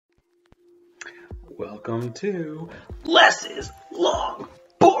Welcome to Less is Long,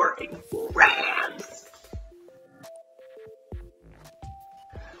 Boring Rants.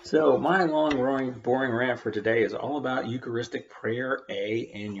 So my long, boring rant for today is all about Eucharistic Prayer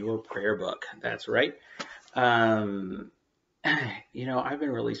A in your prayer book. That's right. I've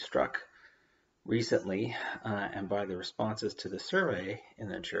been really struck recently and by the responses to the survey in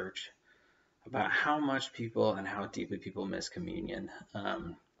the church about how much people and how deeply people miss communion.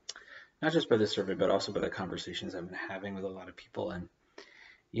 Not just by the survey, but also by the conversations I've been having with a lot of people. And,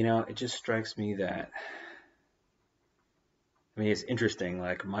 it just strikes me that, it's interesting,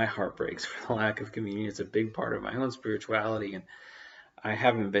 like my heart breaks for the lack of communion. It's a big part of my own spirituality, and I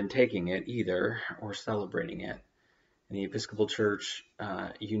haven't been taking it either or celebrating it. In the Episcopal Church,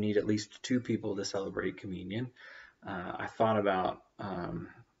 you need at least 2 people to celebrate communion. I thought about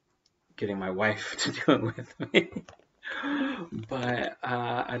getting my wife to do it with me. But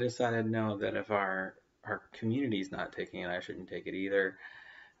I decided no, that if our community's not taking it, I shouldn't take it either,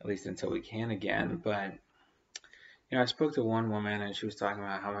 at least until we can again. But, I spoke to one woman and she was talking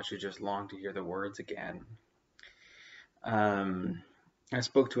about how much she just longed to hear the words again. I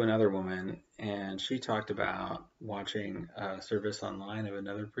spoke to another woman and she talked about watching a service online of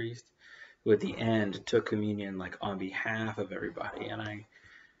another priest who at the end took communion like on behalf of everybody. And I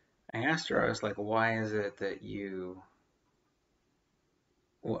asked her, I was like, why is it that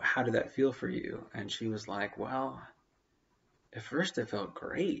how did that feel for you? And she was like, well, at first it felt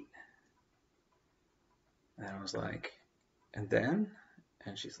great. And I was like, and then?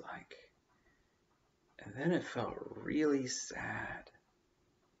 And she's like, and then it felt really sad.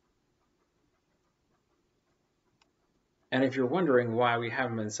 And if you're wondering why we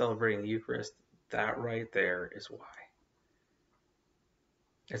haven't been celebrating the Eucharist, that right there is why.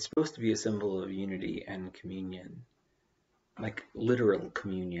 It's supposed to be a symbol of unity and communion. Like literal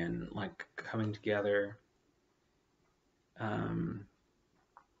communion, like coming together. The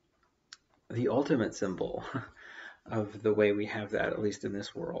ultimate symbol of the way we have that, at least in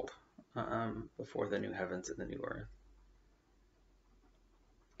this world, before the new heavens and the new earth.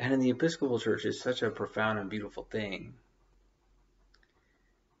 And in the Episcopal Church, it's such a profound and beautiful thing.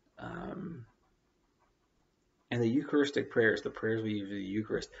 And the Eucharistic prayers, the prayers we use in the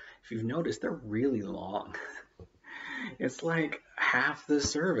Eucharist, if you've noticed, they're really long. It's like half the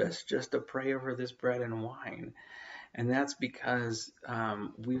service just to pray over this bread and wine. And that's because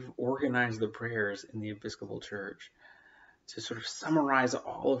we've organized the prayers in the Episcopal Church to sort of summarize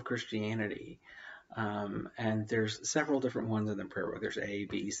all of Christianity. And there's several different ones in the prayer book. There's A,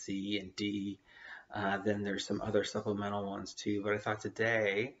 B, C, and D. Then there's some other supplemental ones too. But I thought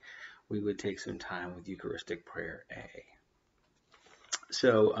today we would take some time with Eucharistic Prayer A.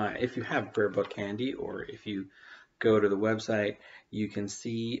 So if you have a prayer book handy, or if you go to the website, you can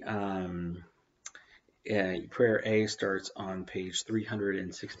see prayer A starts on page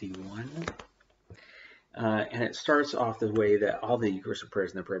 361. And it starts off the way that all the Eucharistic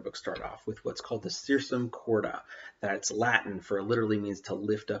prayers in the prayer book start off, with what's called the Sursum Corda. That's Latin for literally means to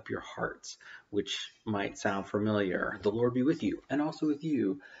lift up your hearts, which might sound familiar. The Lord be with you, and also with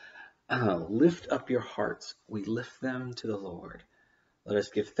you. Lift up your hearts. We lift them to the Lord. Let us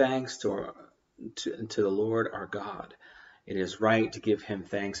give thanks to the Lord our God. It is right to give him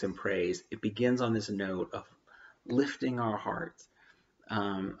thanks and praise. It begins on this note of lifting our hearts.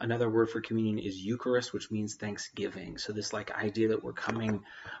 Another word for communion is Eucharist, which means thanksgiving. So this idea that we're coming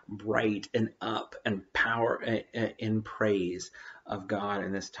bright and up and power in praise of God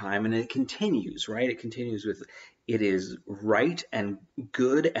in this time. And it continues, right? It continues with, it is right and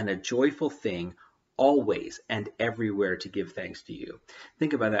good and a joyful thing always and everywhere to give thanks to you.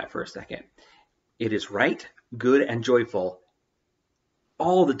 Think about that for a second. It is right, good, and joyful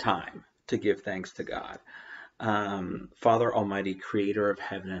all the time to give thanks to God. Father Almighty, creator of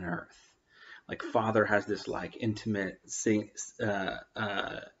heaven and earth. Like Father has this intimate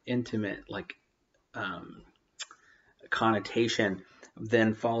connotation,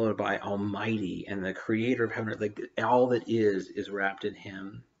 then followed by Almighty, and the creator of heaven and earth. All that is wrapped in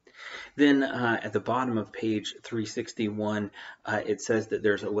him. Then at the bottom of page 361, it says that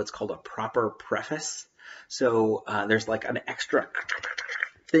there's what's called a proper preface. So there's an extra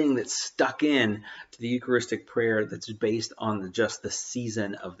thing that's stuck in to the Eucharistic prayer that's based on just the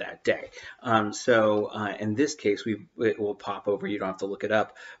season of that day. So in this case, it will pop over. You don't have to look it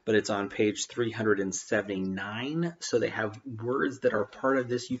up, but it's on page 379. So they have words that are part of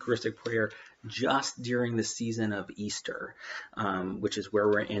this Eucharistic prayer just during the season of Easter, which is where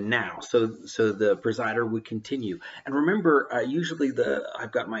we're in now. So the presider would continue. And remember, usually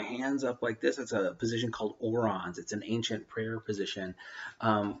I've got my hands up like this. It's a position called orans. It's an ancient prayer position.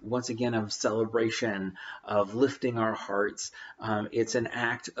 Once again, of celebration celebration of lifting our hearts. It's an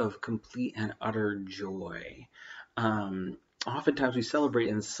act of complete and utter joy. Oftentimes we celebrate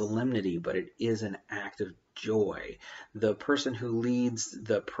in solemnity, but it is an act of joy. The person who leads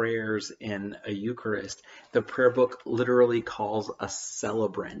the prayers in a Eucharist, the prayer book literally calls a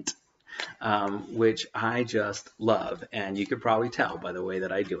celebrant, which I just love. And you could probably tell by the way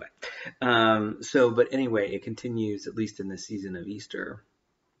that I do it. But anyway, it continues, at least in the season of Easter.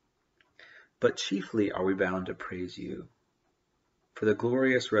 But chiefly are we bound to praise you for the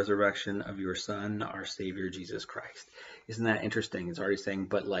glorious resurrection of your Son, our Savior, Jesus Christ. Isn't that interesting? It's already saying,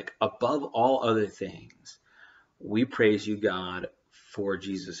 but like above all other things, we praise you, God, for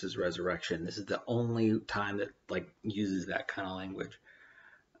Jesus's resurrection. This is the only time that like uses that kind of language.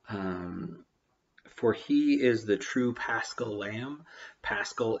 For he is the true Paschal Lamb.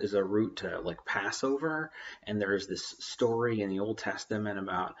 Paschal is a root to like Passover, and there's this story in the Old Testament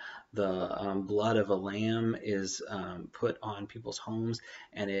about the blood of a lamb is put on people's homes,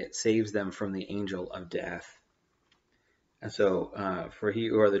 and it saves them from the angel of death. And so, for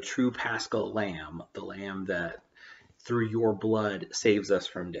you are the true Paschal Lamb, the lamb that through your blood saves us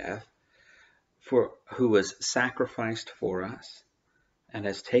from death, for who was sacrificed for us and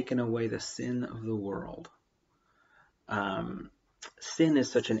has taken away the sin of the world. Sin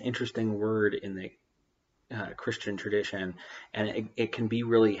is such an interesting word in the Christian tradition, and it can be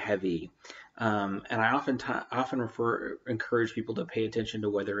really heavy. And I often encourage people to pay attention to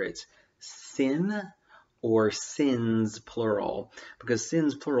whether it's sin or sins plural, because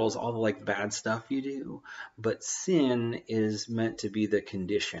sins plural is all the like bad stuff you do, but sin is meant to be the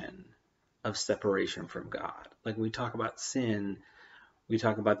condition of separation from God. Like when we talk about sin, we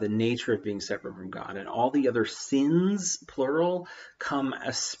talk about the nature of being separate from God, and all the other sins, plural, come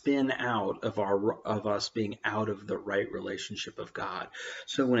a spin out of us being out of the right relationship of God.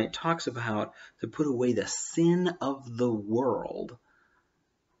 So when it talks about to put away the sin of the world,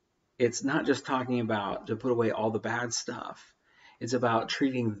 it's not just talking about to put away all the bad stuff. It's about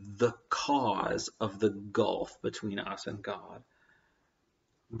treating the cause of the gulf between us and God.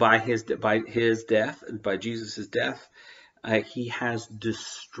 By his death, by Jesus' death, he has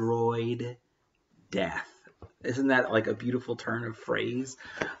destroyed death. Isn't that like a beautiful turn of phrase?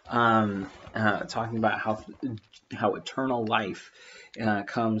 Talking about how eternal life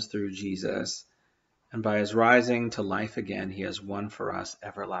comes through Jesus. And by his rising to life again, he has won for us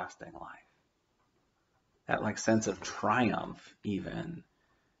everlasting life. That like sense of triumph even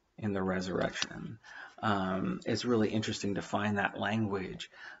in the resurrection. It's really interesting to find that language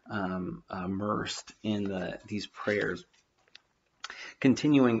immersed in these prayers.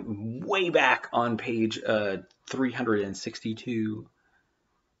 Continuing way back on page 362,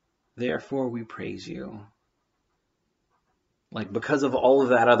 therefore we praise you. Like because of all of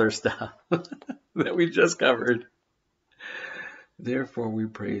that other stuff that we just covered. Therefore we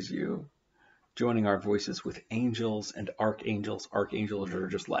praise you. Joining our voices with angels and archangels. Archangels are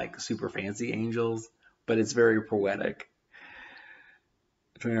just like super fancy angels, but it's very poetic.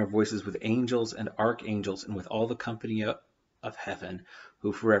 Joining our voices with angels and archangels and with all the company of heaven,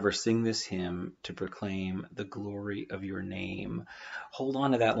 who forever sing this hymn to proclaim the glory of your name. Hold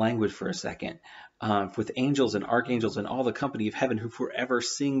on to that language for a second. With angels and archangels and all the company of heaven who forever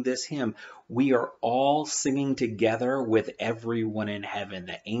sing this hymn, we are all singing together with everyone in heaven,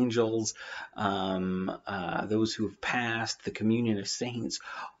 the angels, those who have passed, the communion of saints.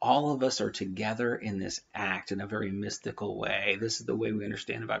 All of us are together in this act in a very mystical way. This is the way we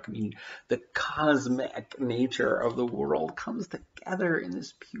understand about communion. The cosmic nature of the world comes together in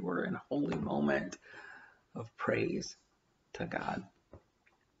this pure and holy moment of praise to God.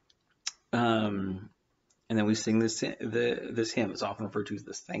 And then we sing this hymn. It's often referred to as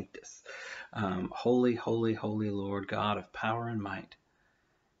the Sanctus. Holy, holy, holy Lord, God of power and might.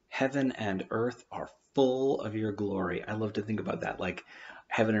 Heaven and earth are full of your glory. I love to think about that. Like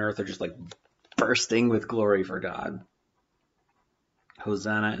heaven and earth are just like bursting with glory for God.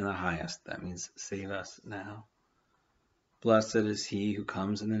 Hosanna in the highest. That means save us now. Blessed is he who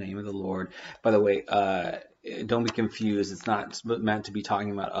comes in the name of the Lord. By the way, don't be confused. It's not meant to be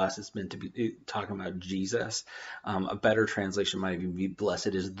talking about us. It's meant to be talking about Jesus. A better translation might even be,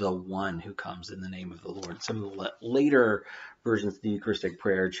 blessed is the one who comes in the name of the Lord. Some of the later versions of the Eucharistic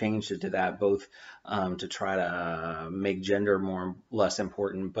prayer changed it to that, both to try to make gender less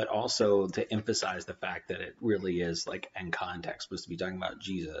important, but also to emphasize the fact that it really is, like, in context, supposed to be talking about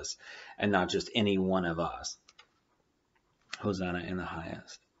Jesus and not just any one of us. Hosanna in the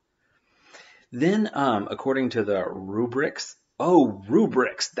highest. Then, according to the rubrics,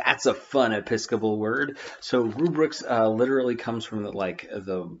 rubrics, that's a fun Episcopal word. So rubrics literally comes from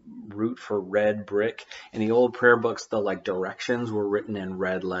the root for red brick. In the old prayer books, the like directions were written in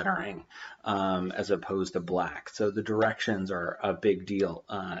red lettering as opposed to black. So the directions are a big deal.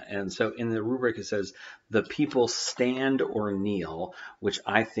 And so in the rubric, it says the people stand or kneel, which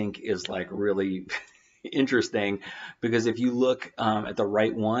I think is like really interesting, because if you look at the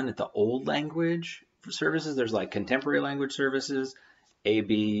right one, at the old language services, there's like contemporary language services, A,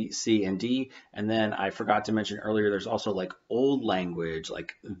 B, C, and D. And then I forgot to mention earlier, there's also like old language,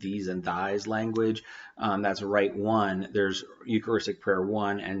 like these and thys language. That's right one. There's Eucharistic prayer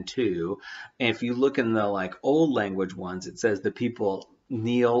 1 and 2. And if you look in the like old language ones, it says the people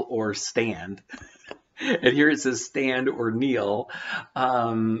kneel or stand. And here it says stand or kneel.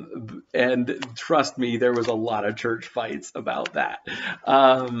 And trust me, there was a lot of church fights about that.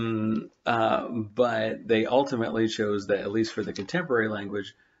 But they ultimately chose that, at least for the contemporary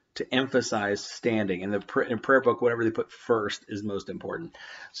language, to emphasize standing. In the prayer book, whatever they put first is most important.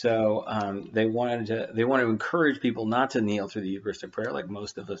 So they wanted to encourage people not to kneel through the Eucharistic prayer like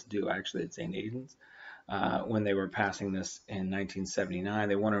most of us do actually at St. Aidan's. When they were passing this in 1979,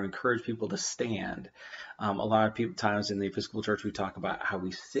 they want to encourage people to stand. A lot of times in the Episcopal Church, we talk about how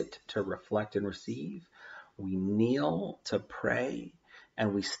we sit to reflect and receive, we kneel to pray,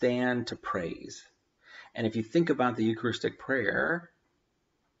 and we stand to praise. And if you think about the Eucharistic prayer,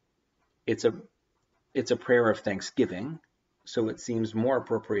 it's a prayer of thanksgiving, so it seems more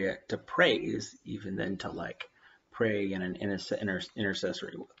appropriate to praise even than to like pray in an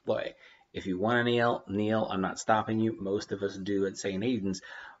intercessory way. If you want to kneel, I'm not stopping you. Most of us do at St. Aidan's,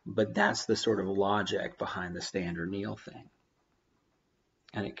 but that's the sort of logic behind the stand or kneel thing.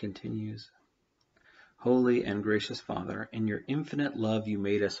 And it continues. Holy and gracious Father, in your infinite love, you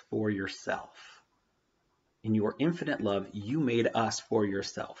made us for yourself. In your infinite love, you made us for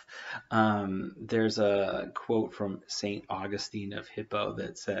yourself. There's a quote from St. Augustine of Hippo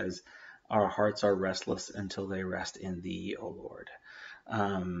that says, our hearts are restless until they rest in thee, O Lord.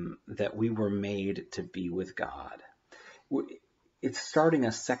 That we were made to be with God. It's starting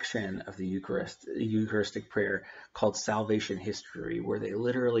a section of the Eucharistic prayer called Salvation History, where they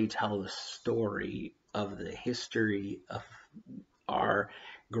literally tell the story of the history of our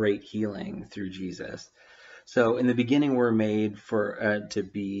great healing through Jesus. So in the beginning, we're made to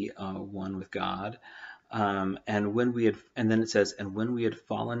be one with God. And then it says, and when we had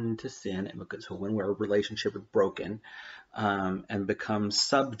fallen into sin, so when our relationship was broken, and become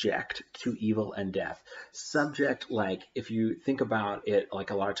subject to evil and death. Subject, like if you think about it, like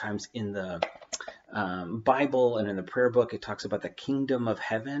a lot of times in the Bible and in the prayer book, it talks about the kingdom of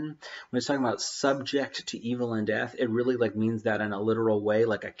heaven. When it's talking about subject to evil and death, it really like means that in a literal way,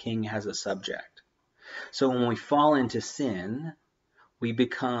 like a king has a subject. So when we fall into sin, we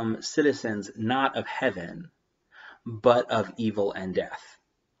become citizens not of heaven, but of evil and death.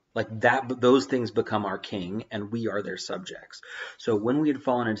 Like that, those things become our king, and we are their subjects. So when we had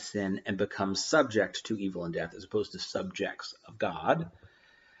fallen into sin and become subject to evil and death, as opposed to subjects of God,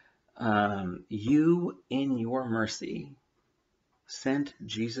 you, in your mercy, sent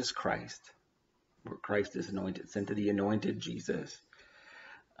Jesus Christ, where Christ is anointed, sent to the anointed Jesus.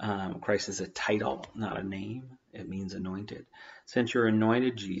 Christ is a title, not a name. It means anointed. Sent your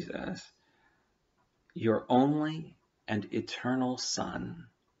anointed Jesus, your only and eternal Son.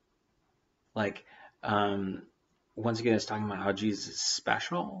 Like, once again, it's talking about how Jesus is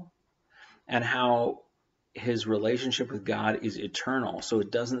special and how his relationship with God is eternal. So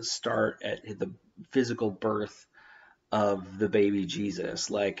it doesn't start at the physical birth of the baby Jesus.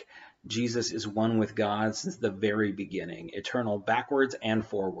 Like, Jesus is one with God since the very beginning, eternal backwards and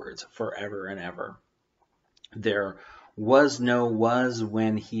forwards, forever and ever. There was no was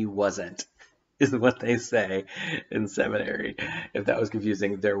when he wasn't, is what they say in seminary. If that was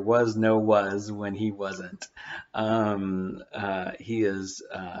confusing, there was no was when he wasn't. He has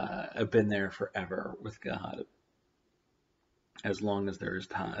been there forever with God, as long as there is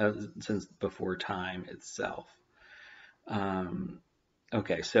time, since before time itself.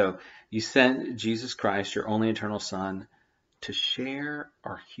 Okay, so you sent Jesus Christ, your only eternal Son, to share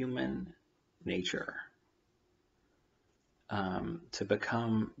our human nature, to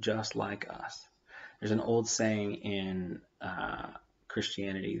become just like us. There's an old saying in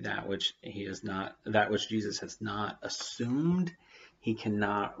Christianity, that which Jesus has not assumed, he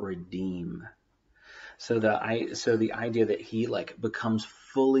cannot redeem. So the idea that he like becomes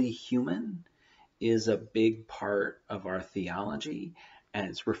fully human is a big part of our theology, and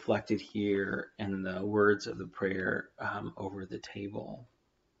it's reflected here in the words of the prayer over the table.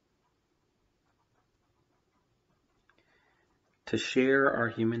 To share our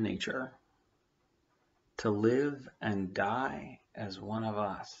human nature, to live and die as one of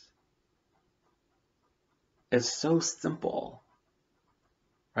us, is so simple,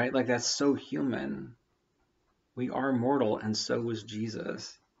 right? Like, that's so human. We are mortal, and so was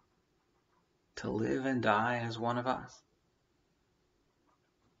Jesus, to live and die as one of us.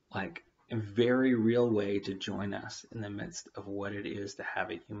 Like, a very real way to join us in the midst of what it is to have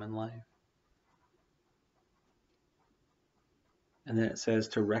a human life. And then it says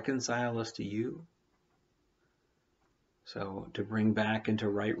to reconcile us to you. So to bring back into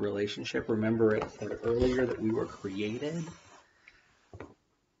right relationship. Remember it said earlier that we were created,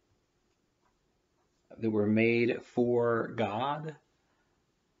 that we're made for God.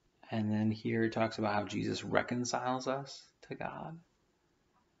 And then here it talks about how Jesus reconciles us to God,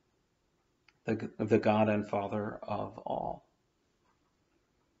 the God and Father of all.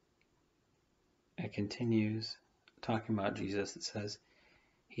 It continues talking about Jesus. It says,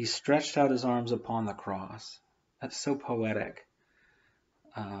 he stretched out his arms upon the cross. That's so poetic.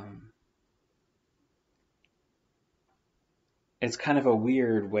 It's kind of a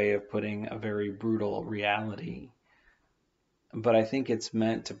weird way of putting a very brutal reality, but I think it's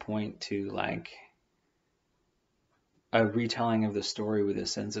meant to point to like a retelling of the story with a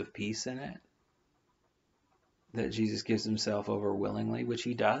sense of peace in it, that Jesus gives himself over willingly, which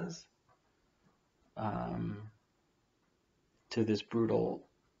he does, to this brutal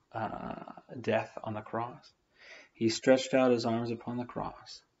death on the cross. He stretched out his arms upon the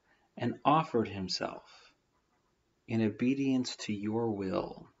cross and offered himself in obedience to your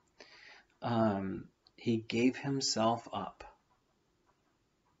will. He gave himself up.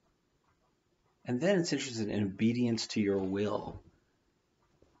 And then it's interesting, in obedience to your will.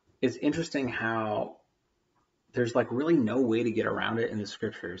 It's interesting how there's like really no way to get around it in the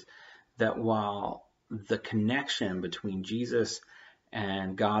scriptures, that while the connection between Jesus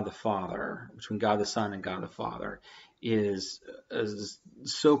and God the Father, between God the Son and God the Father, is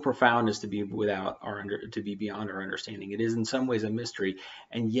so profound as to be beyond our understanding. It is in some ways a mystery,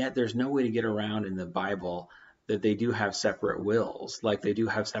 and yet there's no way to get around in the Bible that they do have separate wills, like they do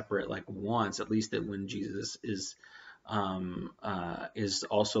have separate like wants, at least that when Jesus is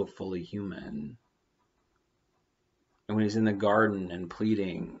also fully human. And when he's in the garden and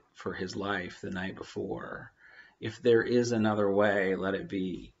pleading for his life the night before, if there is another way, let it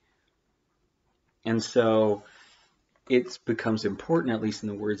be. And so it becomes important, at least in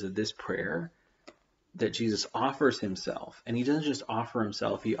the words of this prayer, that Jesus offers himself. And he doesn't just offer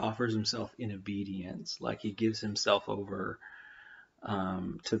himself, he offers himself in obedience, like he gives himself over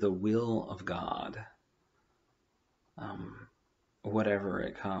to the will of God, whatever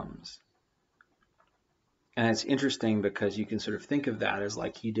it comes. And it's interesting because you can sort of think of that as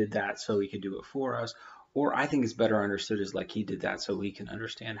like he did that so he could do it for us. Or I think it's better understood as like he did that so we can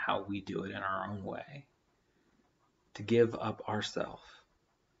understand how we do it in our own way. To give up ourself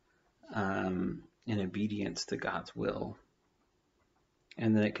in obedience to God's will.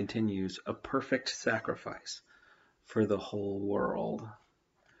 And then it continues, a perfect sacrifice for the whole world.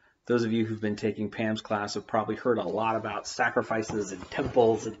 Those of you who've been taking Pam's class have probably heard a lot about sacrifices and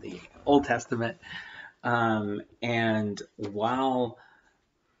temples in the Old Testament. And while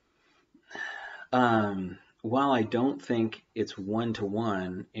I don't think it's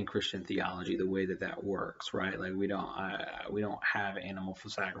one-to-one in Christian theology, the way that works, right? Like we don't have animal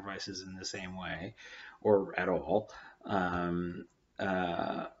sacrifices in the same way, or at all.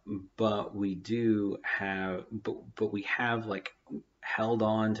 But we do have, but we have like held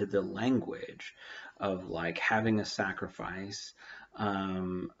on to the language of like having a sacrifice,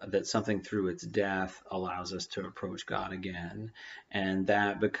 that something through its death allows us to approach God again, and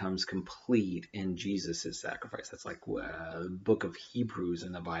that becomes complete in Jesus' sacrifice. That's like the book of Hebrews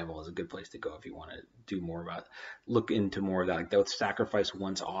in the Bible is a good place to go if you want to do more about, look into more of that, like the sacrifice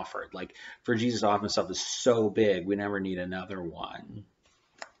once offered. Like for Jesus to offer himself is so big, we never need another one.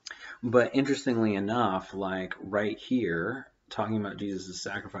 But interestingly enough, like right here, talking about Jesus'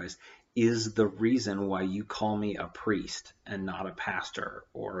 sacrifice is the reason why you call me a priest and not a pastor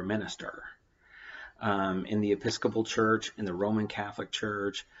or a minister. In the Episcopal Church, in the Roman Catholic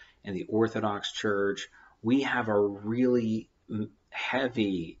Church, in the Orthodox Church, we have a really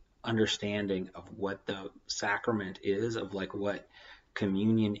heavy understanding of what the sacrament is, of like what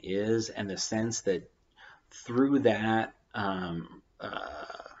communion is, and the sense that through that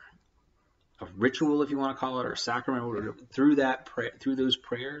a ritual, if you want to call it, or sacrament, through those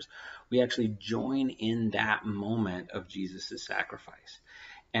prayers, we actually join in that moment of Jesus' sacrifice.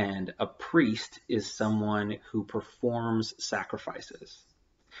 And a priest is someone who performs sacrifices,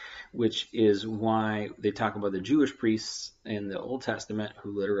 which is why they talk about the Jewish priests in the Old Testament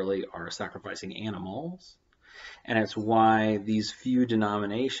who literally are sacrificing animals. And it's why these few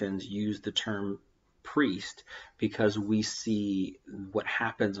denominations use the term priest because we see what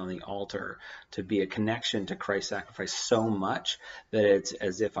happens on the altar to be a connection to Christ's sacrifice so much that it's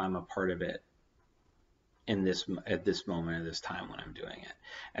as if I'm a part of it at this moment, at this time when I'm doing it.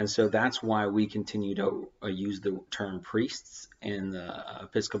 And so that's why we continue to use the term priests in the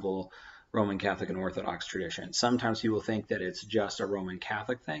Episcopal, Roman Catholic, and Orthodox tradition. Sometimes people think that it's just a Roman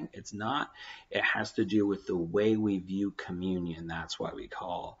Catholic thing. It's not. It has to do with the way we view communion. That's why we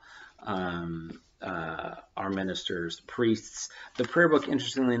call our ministers priests. The prayer book,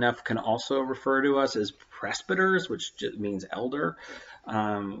 interestingly enough, can also refer to us as presbyters, which just means elder,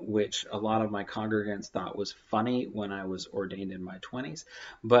 which a lot of my congregants thought was funny when I was ordained in my 20s.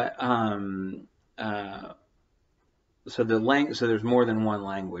 But so there's more than one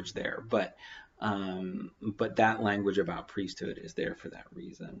language there, but that language about priesthood is there for that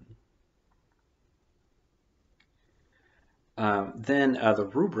reason. Then the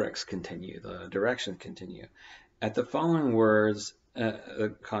rubrics continue, the directions continue. At the following words,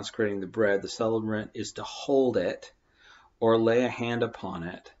 consecrating the bread, the celebrant is to hold it or lay a hand upon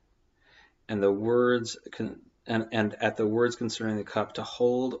it, and the words and at the words concerning the cup, to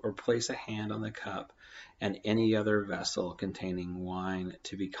hold or place a hand on the cup and any other vessel containing wine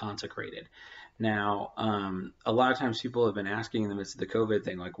to be consecrated. Now, a lot of times people have been asking in the midst of the COVID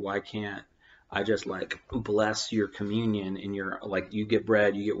thing, like, why can't I just like bless your communion in your, like, you get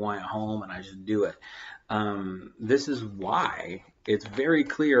bread, you get wine at home, and I just do it. This is why it's very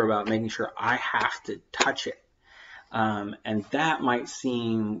clear about making sure I have to touch it. And that might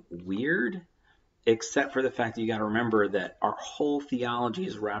seem weird, except for the fact that you got to remember that our whole theology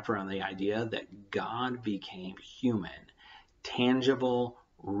is wrapped around the idea that God became human, tangible,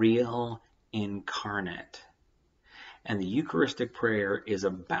 real, incarnate. And the Eucharistic prayer is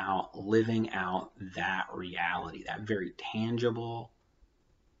about living out that reality, that very tangible,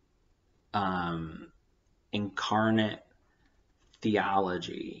 incarnate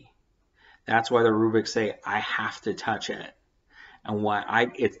theology. That's why the rubrics say, I have to touch it. And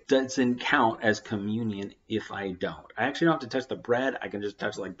why it doesn't count as communion if I don't. I actually don't have to touch the bread. I can just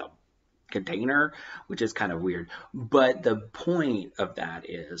touch like the container, which is kind of weird. But the point of that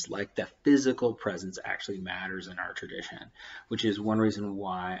is, like, the physical presence actually matters in our tradition, which is one reason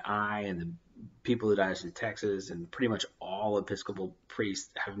why I and the people of the Diocese of Texas and pretty much all Episcopal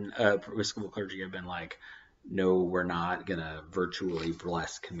priests Episcopal clergy have been like, no, we're not gonna virtually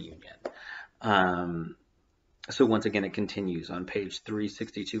bless communion. So once again, it continues on page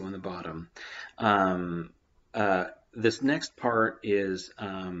 362 on the bottom. This next part is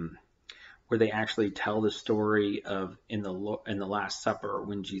where they actually tell the story of in the Last Supper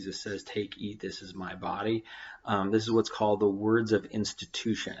when Jesus says, "Take, eat, this is my body." This is what's called the words of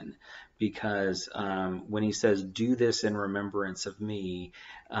institution, because when he says, "Do this in remembrance of me,"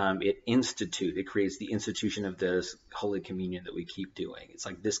 it creates the institution of this Holy Communion that we keep doing. It's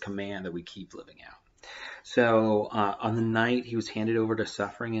like this command that we keep living out. So on the night he was handed over to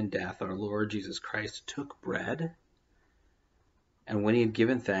suffering and death, our Lord Jesus Christ took bread, and when he had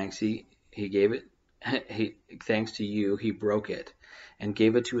given thanks, he gave it, thanks to you, he broke it and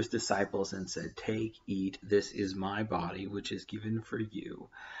gave it to his disciples and said, "Take, eat, this is my body, which is given for you.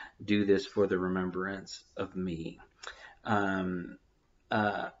 Do this for the remembrance of me."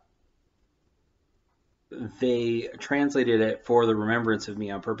 They translated it "for the remembrance of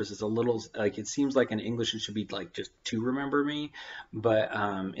me" on purpose. It's a little, like, it seems like in English it should be like just "to remember me," but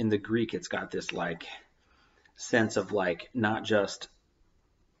in the Greek it's got this like sense of like not just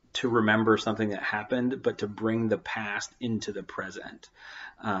to remember something that happened, but to bring the past into the present.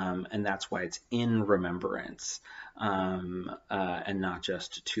 And that's why it's in remembrance, and not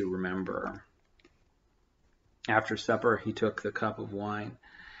just to remember. After supper, he took the cup of wine,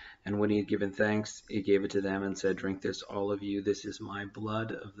 and when he had given thanks, he gave it to them and said, "Drink this, all of you. This is my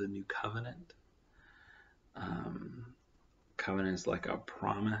blood of the new covenant." Covenant is like a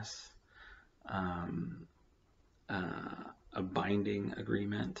promise, a binding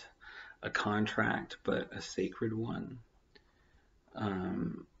agreement, a contract, but a sacred one.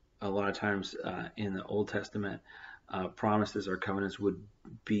 A lot of times in the Old Testament, promises or covenants would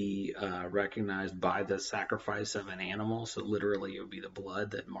be recognized by the sacrifice of an animal. So literally it would be the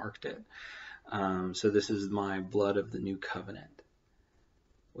blood that marked it. So this is my blood of the new covenant,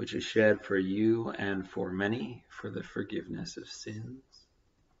 which is shed for you and for many for the forgiveness of sins.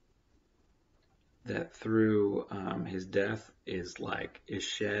 That through his death is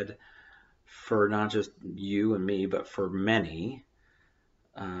shed for not just you and me, but for many,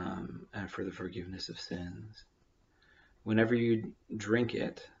 and for the forgiveness of sins. Whenever you drink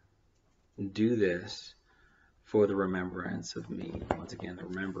it, do this for the remembrance of me. Once again, the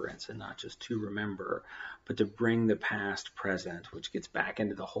remembrance, and not just to remember, but to bring the past present, which gets back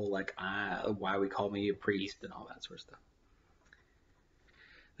into the whole like why we call me a priest and all that sort of stuff.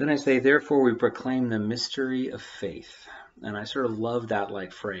 Then I say, therefore we proclaim the mystery of faith. And I sort of love that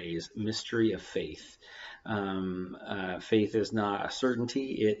like phrase, mystery of faith. Faith is not a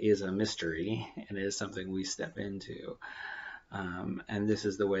certainty, it is a mystery, and it is something we step into. And this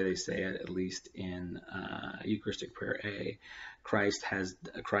is the way they say it, at least in Eucharistic prayer A. Christ has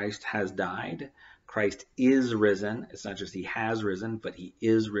died. Christ is risen. It's not just he has risen, but he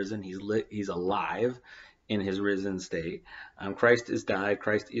is risen. He's alive in his risen state. Christ has died.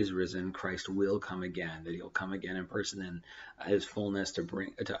 Christ is risen. Christ will come again. That he'll come again in person in his fullness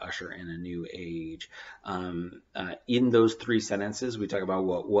to usher in a new age. In those three sentences, we talk about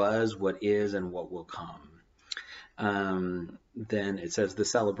what was, what is, and what will come. Then it says the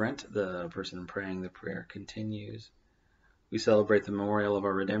celebrant, the person praying the prayer, continues. We celebrate the memorial of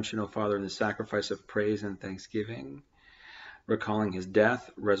our redemption, O Father, in the sacrifice of praise and thanksgiving. Recalling his death,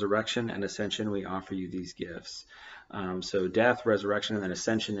 resurrection, and ascension, we offer you these gifts. So death, resurrection, and then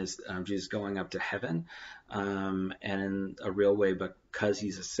ascension is Jesus going up to heaven. And in a real way, because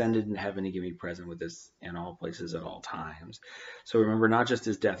he's ascended in heaven, he can be present with us in all places at all times. So remember, not just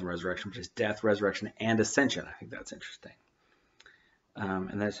his death and resurrection, but his death, resurrection, and ascension. I think that's interesting.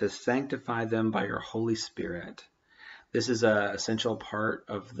 And then it says, sanctify them by your Holy Spirit. This is an essential part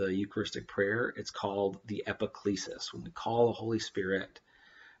of the Eucharistic prayer. It's called the epiclesis, when we call the Holy Spirit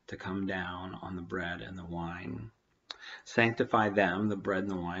to come down on the bread and the wine. Sanctify them, the bread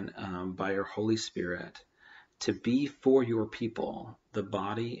and the wine, by your Holy Spirit, to be for your people the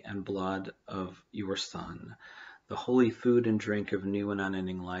body and blood of your Son, the holy food and drink of new and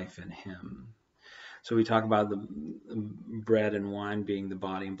unending life in him. So we talk about the bread and wine being the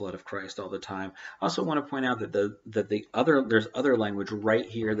body and blood of Christ all the time. I also want to point out that there's other language right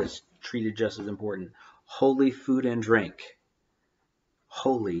here that's treated just as important. Holy food and drink.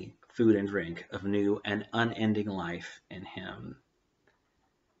 Holy food and drink of new and unending life in him.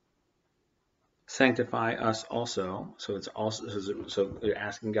 Sanctify us also. So it's also, so you're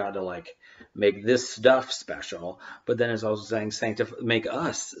asking God to like make this stuff special, but then it's also saying make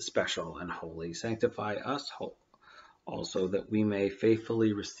us special and holy. Sanctify us also, that we may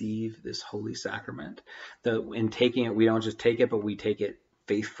faithfully receive this holy sacrament. That in taking it, we don't just take it, but we take it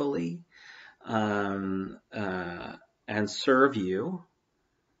faithfully, and serve you.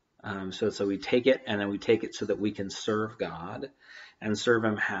 So we take it, and then we take it so that we can serve God. And serve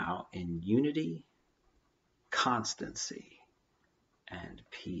him how? In unity, constancy, and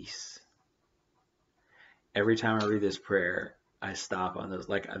peace. Every time I read this prayer, I stop on those.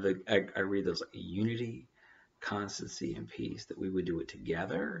 Like I read those, like unity, constancy, and peace. That we would do it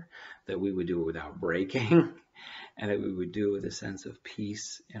together. That we would do it without breaking. And that we would do it with a sense of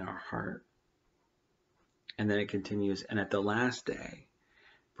peace in our heart. And then it continues, and at the last day,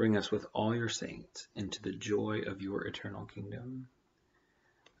 bring us with all your saints into the joy of your eternal kingdom.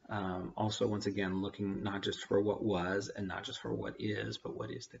 Also, once again, looking not just for what was and not just for what is, but what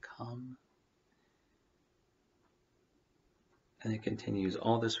is to come. And it continues,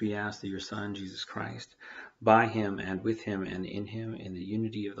 all this we ask through your Son, Jesus Christ, by him and with him and in him, in the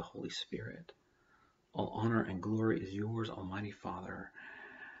unity of the Holy Spirit. All honor and glory is yours, Almighty Father,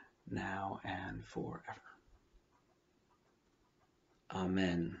 now and forever.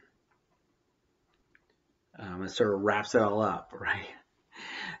 Amen. It sort of wraps it all up, right?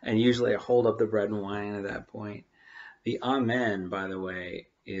 And usually I hold up the bread and wine at that point. The Amen, by the way,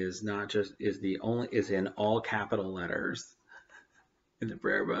 is not just is in all capital letters in the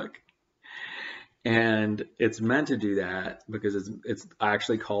prayer book, and it's meant to do that because it's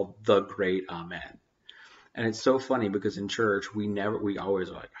actually called the Great Amen. And it's so funny because in church we always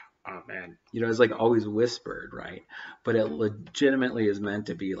are like, Amen. You know, it's like always whispered, right? But it legitimately is meant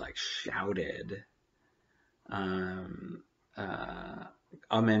to be like shouted.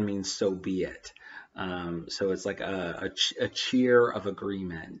 Amen means so be it. So it's like a cheer of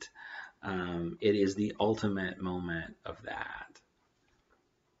agreement. It is the ultimate moment of that.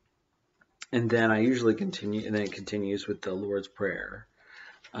 And then I usually continue, and then it continues with the Lord's Prayer,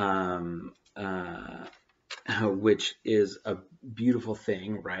 which is a beautiful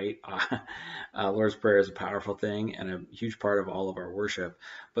thing, right? Lord's Prayer is a powerful thing and a huge part of all of our worship,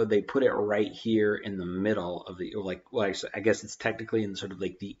 but they put it right here in the middle of the, I guess it's technically in sort of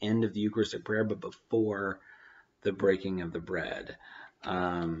like the end of the Eucharistic prayer, but before the breaking of the bread,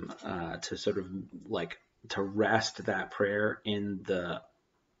 to sort of like to rest that prayer in the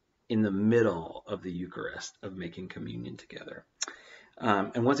middle of the Eucharist, of making communion together.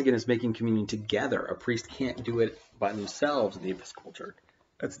 And once again, it's making communion together. A priest can't do it by themselves in the Episcopal Church.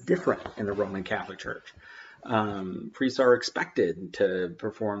 That's different in the Roman Catholic Church. Priests are expected to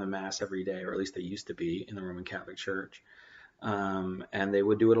perform the Mass every day, or at least they used to be in the Roman Catholic Church. And they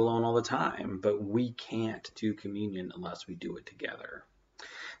would do it alone all the time, but we can't do communion unless we do it together.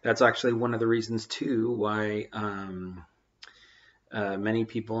 That's actually one of the reasons, too, why many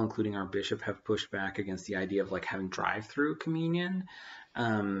people, including our bishop, have pushed back against the idea of like having drive-through communion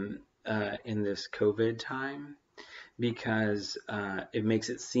in this COVID time, because it makes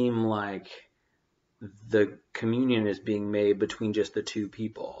it seem like the communion is being made between just the two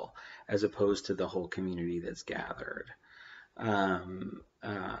people, as opposed to the whole community that's gathered.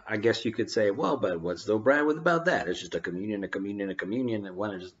 I guess you could say, well, but what's so bad about that? It's just a communion, and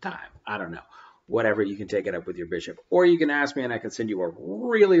one at a time. I don't know. Whatever, you can take it up with your bishop. Or you can ask me and I can send you a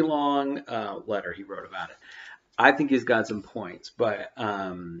really long letter he wrote about it. I think he's got some points, but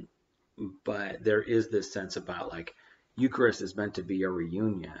there is this sense about like Eucharist is meant to be a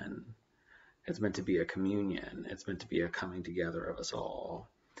reunion. It's meant to be a communion. It's meant to be a coming together of us all.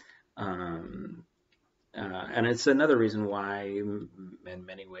 And it's another reason why, in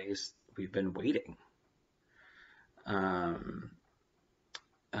many ways, we've been waiting.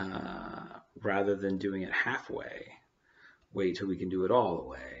 Rather than doing it halfway, wait till we can do it all the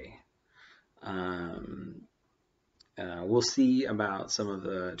way. We'll see about some of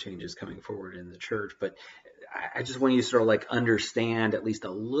the changes coming forward in the church, but I just want you to sort of like understand at least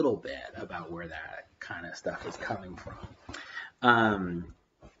a little bit about where that kind of stuff is coming from.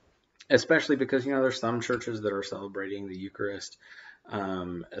 Especially because, there's some churches that are celebrating the Eucharist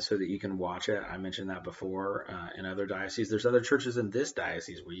so that you can watch it. I mentioned that before in other dioceses. There's other churches in this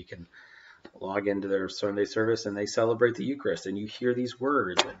diocese where you can log into their Sunday service and they celebrate the Eucharist and you hear these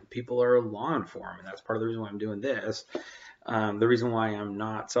words and people are longing for them. And that's part of the reason why I'm doing this. The reason why I'm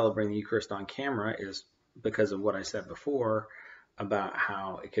not celebrating the Eucharist on camera is because of what I said before about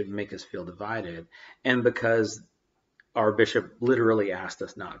how it could make us feel divided, and because our bishop literally asked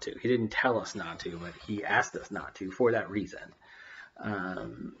us not to. He didn't tell us not to, but he asked us not to for that reason.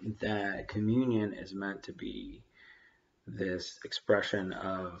 That communion is meant to be this expression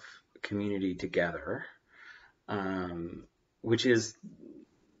of community together, which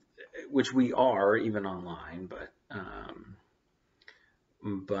we are even online, but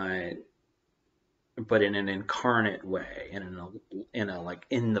in an incarnate way, in a like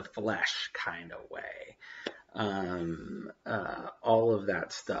in the flesh kind of way. All of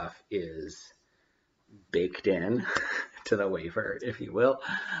that stuff is baked in to the wafer, if you will.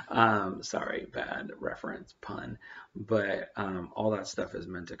 Sorry, bad reference pun, but all that stuff is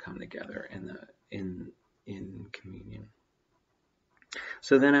meant to come together in communion.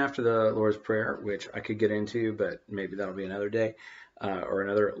 So then after the Lord's Prayer, which I could get into, but maybe that'll be another day, or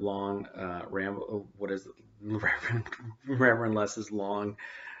another long ramble. What is it? Reverend Les's long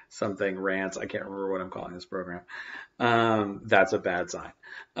something rants. I can't remember what I'm calling this program. That's a bad sign.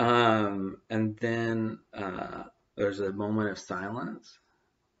 And then there's a moment of silence.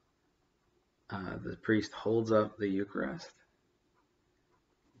 The priest holds up the Eucharist,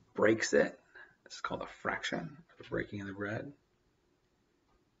 breaks it. It's called a fraction, the breaking of the bread.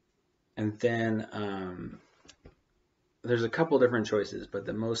 And then there's a couple different choices, but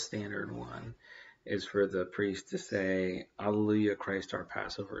the most standard one is for the priest to say, "Alleluia, Christ our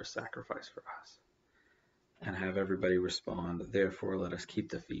Passover is sacrificed for us." And have everybody respond, "Therefore let us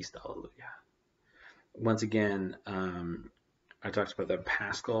keep the feast, Alleluia." Once again, I talked about the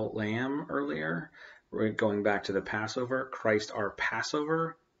Paschal Lamb earlier. We're going back to the Passover. Christ our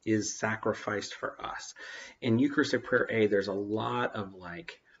Passover is sacrificed for us. In Eucharistic Prayer A, there's a lot of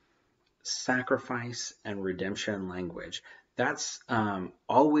like sacrifice and redemption language. That's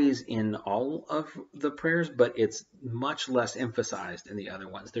always in all of the prayers, but it's much less emphasized in the other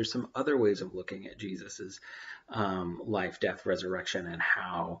ones. There's some other ways of looking at Jesus's life, death, resurrection, and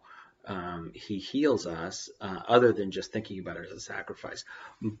how he heals us, other than just thinking about it as a sacrifice.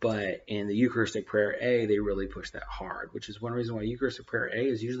 But in the Eucharistic Prayer A, they really push that hard, which is one reason why Eucharistic Prayer A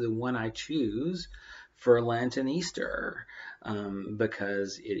is usually the one I choose for Lent and Easter,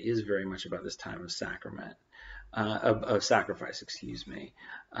 because it is very much about this time of sacrament. Of sacrifice, excuse me.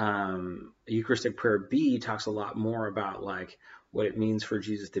 Eucharistic Prayer B talks a lot more about like what it means for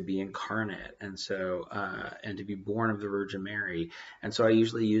Jesus to be incarnate, and so and to be born of the Virgin Mary. And so I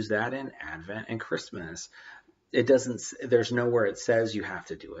usually use that in Advent and Christmas. It doesn't. There's nowhere it says you have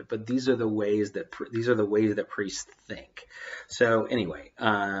to do it, but these are the ways that priests think. So anyway,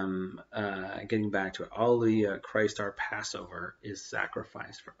 getting back to it, Alleluia, Christ our Passover is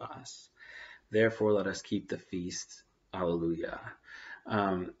sacrificed for us. Therefore, let us keep the feast. Alleluia.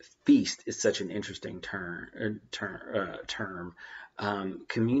 Feast is such an interesting term.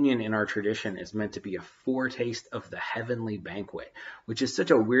 Communion in our tradition is meant to be a foretaste of the heavenly banquet, which is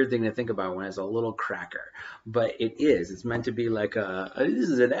such a weird thing to think about when it's a little cracker, but it is. It's meant to be like this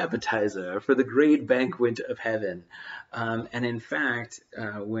is an appetizer for the great banquet of heaven. And in fact,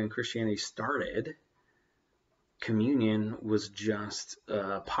 when Christianity started, communion was just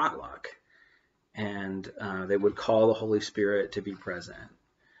potluck, and they would call the Holy Spirit to be present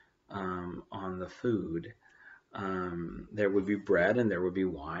on the food. There would be bread, and there would be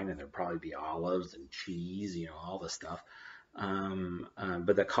wine, and there'd probably be olives and cheese, all the stuff.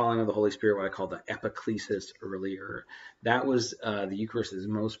 But the calling of the Holy Spirit, what I called the epiclesis earlier, that was the Eucharist's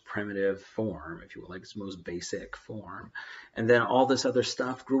most primitive form, if you will, like its most basic form. And then all this other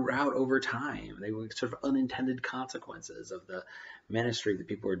stuff grew out over time. They were sort of unintended consequences of the ministry that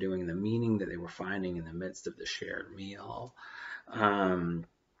people were doing and the meaning that they were finding in the midst of the shared meal.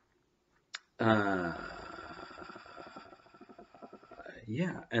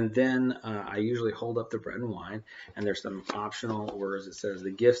 Yeah, and then I usually hold up the bread and wine, and there's some optional words. It says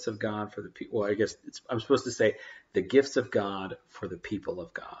the gifts of God for the people. Well, I guess I'm supposed to say the gifts of God for the people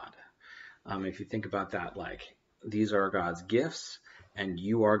of God. If you think about that, like these are God's gifts, and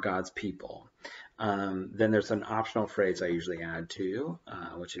you are God's people. Then there's an optional phrase I usually add to,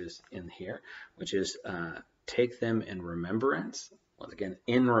 which is in here, which is take them in remembrance. Once again,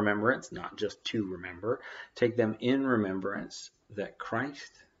 in remembrance, not just to remember. Take them in remembrance that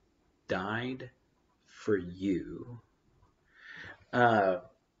Christ died for you. I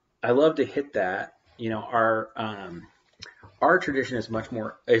love to hit that. Our tradition is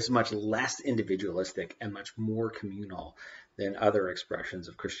much less individualistic and much more communal than other expressions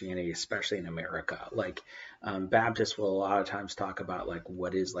of Christianity, especially in America. Like Baptists will a lot of times talk about like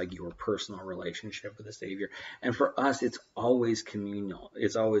what is like your personal relationship with the Savior. And for us, it's always communal.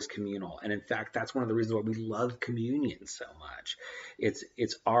 It's always communal. And in fact, that's one of the reasons why we love communion so much. It's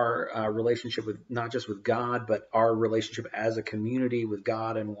our relationship with not just with God, but our relationship as a community with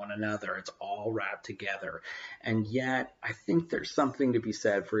God and one another. It's all wrapped together. And yet, I think there's something to be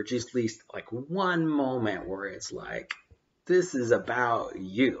said for just at least like one moment where it's like, this is about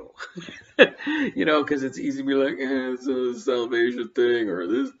you, because it's easy to be like, it's a salvation thing or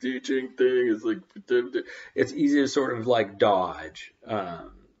this teaching thing is like, it's easy to sort of like dodge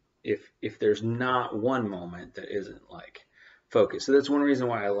if there's not one moment that isn't like focused. So that's one reason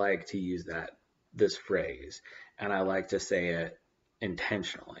why I like to use this phrase, and I like to say it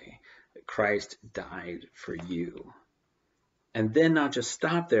intentionally, that Christ died for you. And then not just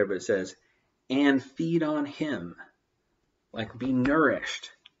stop there, but it says, and feed on him. Like be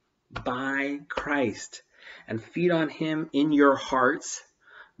nourished by Christ and feed on him in your hearts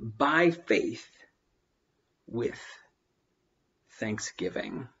by faith with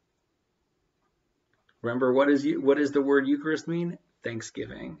thanksgiving. Remember, what does the word Eucharist mean?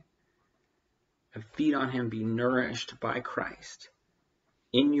 Thanksgiving. And feed on him, be nourished by Christ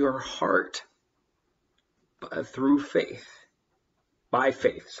in your heart through faith, by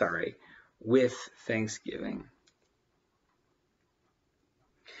faith, with thanksgiving.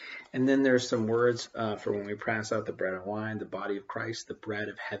 And then there's some words for when we pass out the bread and wine, the body of Christ, the bread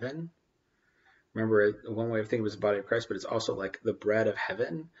of heaven. Remember, one way of thinking was the body of Christ, but it's also like the bread of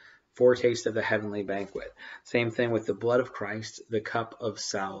heaven, foretaste of the heavenly banquet. Same thing with the blood of Christ, the cup of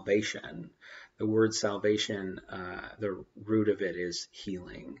salvation. The word salvation, the root of it is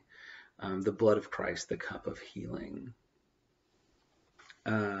healing. The blood of Christ, the cup of healing,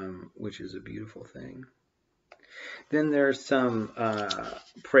 which is a beautiful thing. Then there's some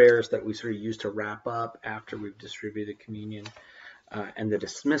prayers that we sort of use to wrap up after we've distributed communion. And the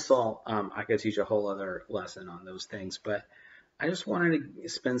dismissal, I could teach a whole other lesson on those things, but I just wanted to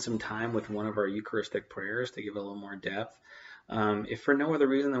spend some time with one of our Eucharistic prayers to give a little more depth. If for no other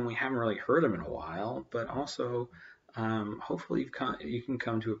reason than we haven't really heard them in a while, but also hopefully you can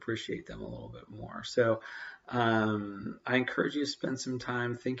come to appreciate them a little bit more. So I encourage you to spend some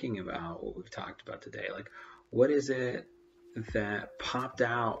time thinking about what we've talked about today. Like, what is it that popped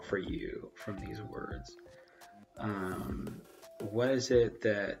out for you from these words? What is it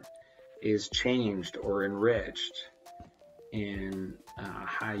that is changed or enriched in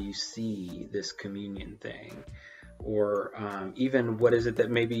how you see this communion thing? Or even what is it that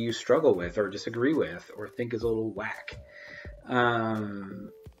maybe you struggle with or disagree with or think is a little whack?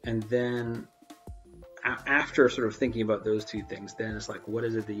 And then after sort of thinking about those two things, then it's like, what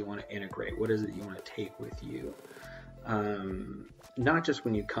is it that you want to integrate? What is it you want to take with you? Not just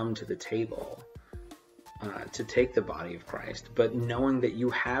when you come to the table to take the body of Christ, but knowing that you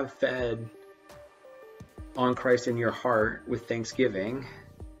have fed on Christ in your heart with thanksgiving,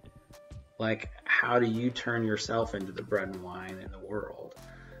 like, how do you turn yourself into the bread and wine in the world?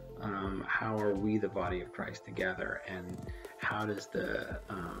 How are we the body of Christ together? And how does the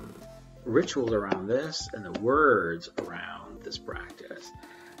rituals around this and the words around this practice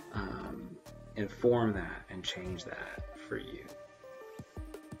inform that and change that for you?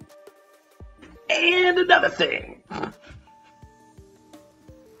 And another thing.